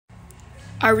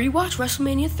I rewatched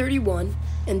Wrestlemania 31,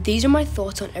 and these are my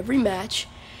thoughts on every match,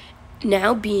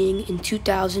 now being in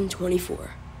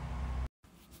 2024.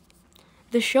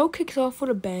 The show kicks off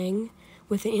with a bang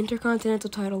with an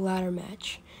Intercontinental title ladder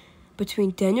match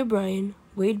between Daniel Bryan,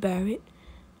 Wade Barrett,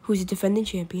 who's a defending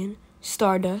champion,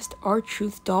 Stardust,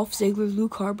 R-Truth, Dolph Ziggler,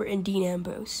 Luke Harper, and Dean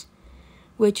Ambrose,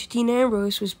 which Dean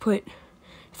Ambrose was put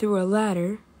through a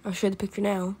ladder. I'll show you the picture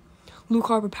now. Luke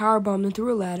Harper powerbombed him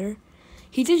through a ladder.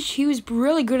 He was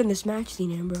really good in this match,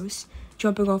 Dean Ambrose,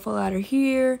 jumping off a ladder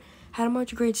here, had a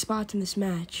bunch of great spots in this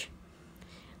match.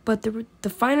 But the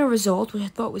final result, which I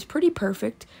thought was pretty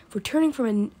perfect, returning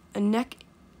from a neck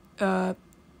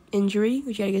injury,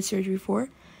 which he had to get surgery for,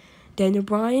 Daniel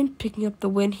Bryan picking up the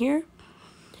win here.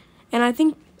 And I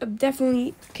think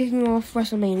definitely kicking off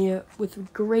WrestleMania with a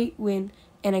great win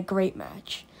and a great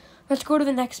match. Let's go to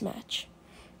the next match.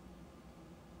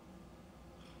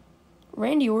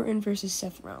 Randy Orton versus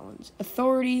Seth Rollins.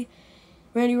 Authority.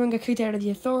 Randy Orton got kicked out of the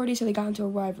Authority, so they got into a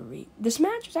rivalry. This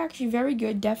match was actually very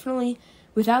good. Definitely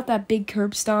without that big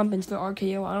curb stomp into the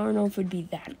RKO. I don't know if it would be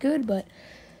that good, but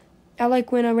I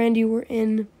like when Randy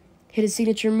Orton hit his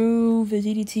signature move, the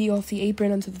DDT off the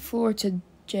apron onto the floor to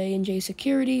J&J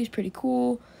Security. It was pretty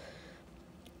cool.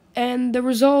 And the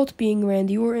result being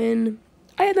Randy Orton.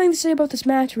 I had nothing to say about this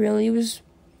match, really. It was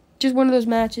just one of those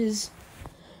matches.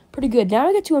 Pretty good. Now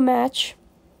I get to a match.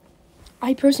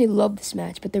 I personally love this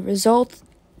match, but the result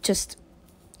just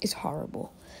is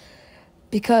horrible.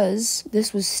 Because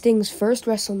this was Sting's first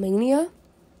WrestleMania.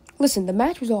 Listen, the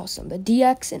match was awesome. The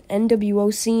DX and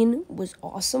NWO scene was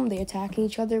awesome. They attacking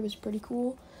each other was pretty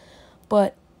cool.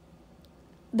 But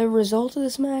the result of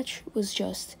this match was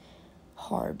just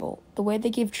horrible. The way they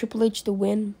gave Triple H the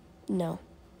win, no.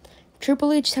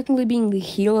 Triple H technically being the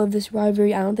heel of this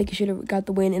rivalry, I don't think he should have got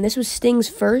the win. And this was Sting's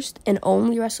first and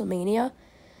only WrestleMania.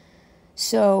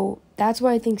 So that's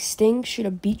why I think Sting should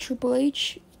have beat Triple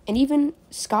H. And even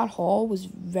Scott Hall was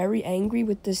very angry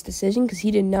with this decision because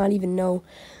he did not even know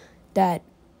that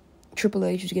Triple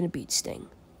H was going to beat Sting.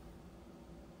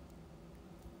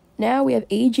 Now we have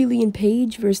AJ Lee and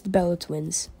Paige versus the Bella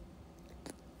Twins.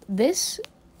 This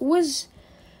was...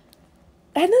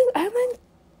 I have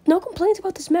no complaints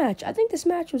about this match. I think this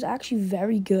match was actually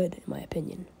very good, in my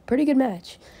opinion. Pretty good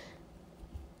match.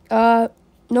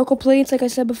 No complaints, like I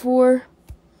said before.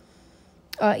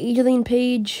 AJ Lee and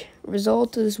Paige,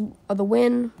 result of the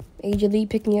win. AJ Lee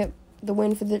picking up the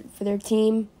win for their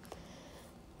team.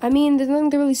 I mean, there's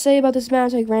nothing to really say about this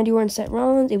match. Like Randy Orton and Seth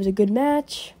Rollins, it was a good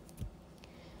match.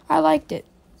 I liked it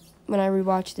when I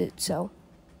rewatched it, so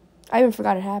I even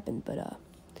forgot it happened, but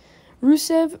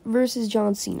Rusev versus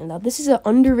John Cena. Now, this is an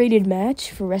underrated match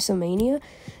for WrestleMania.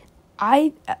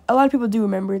 A lot of people do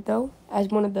remember it, though, as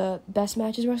one of the best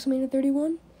matches of WrestleMania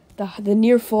 31. The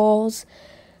near falls,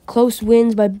 close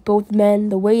wins by both men.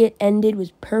 The way it ended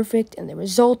was perfect, and the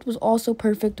result was also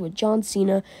perfect with John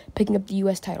Cena picking up the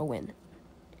U.S. title win.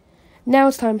 Now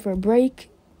it's time for a break.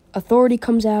 Authority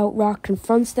comes out. Rock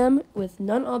confronts them with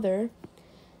none other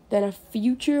than a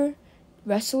future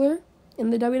wrestler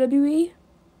in the WWE,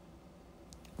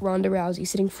 Ronda Rousey,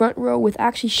 sitting front row with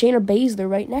actually Shayna Baszler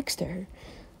right next to her.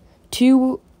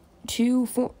 Two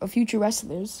future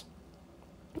wrestlers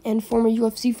and former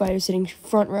UFC fighters sitting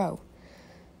front row.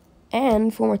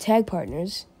 And former tag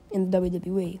partners in the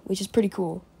WWE, which is pretty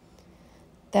cool.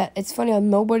 That it's funny how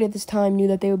nobody at this time knew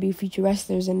that they would be future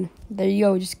wrestlers, and there you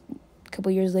go, just a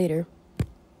couple years later.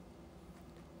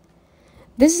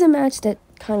 This is a match that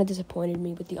kind of disappointed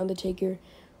me, with The Undertaker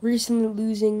recently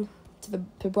losing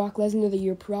to Brock Lesnar the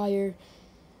year prior.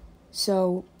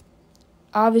 So,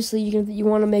 obviously, you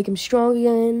want to make him strong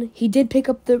again. He did pick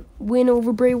up the win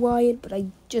over Bray Wyatt, but I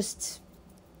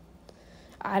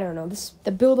don't know.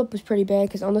 The build-up was pretty bad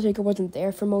because Undertaker wasn't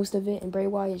there for most of it, and Bray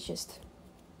Wyatt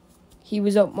he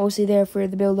was up mostly there for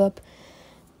the build-up.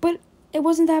 But it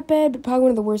wasn't that bad, but probably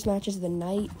one of the worst matches of the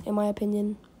night, in my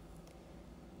opinion.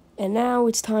 And now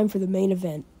it's time for the main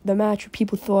event. The match where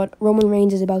people thought Roman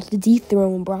Reigns is about to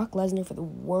dethrone Brock Lesnar for the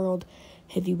World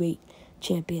Heavyweight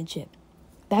Championship.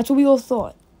 That's what we all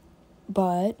thought.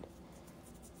 But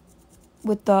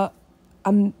with the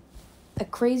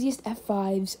craziest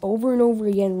F5s over and over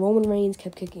again, Roman Reigns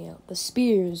kept kicking out. The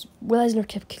spears, Lesnar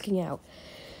kept kicking out.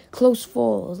 Close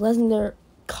falls, Lesnar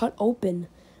cut open.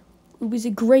 It was a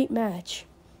great match.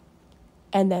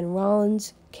 And then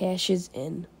Rollins cashes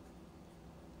in.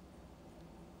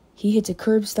 He hits a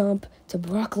curb stomp to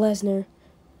Brock Lesnar.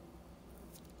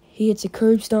 He hits a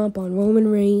curb stomp on Roman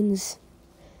Reigns.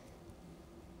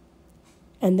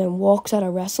 And then walks out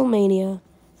of WrestleMania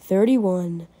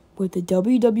 31 with the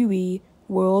WWE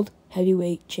World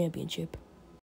Heavyweight Championship.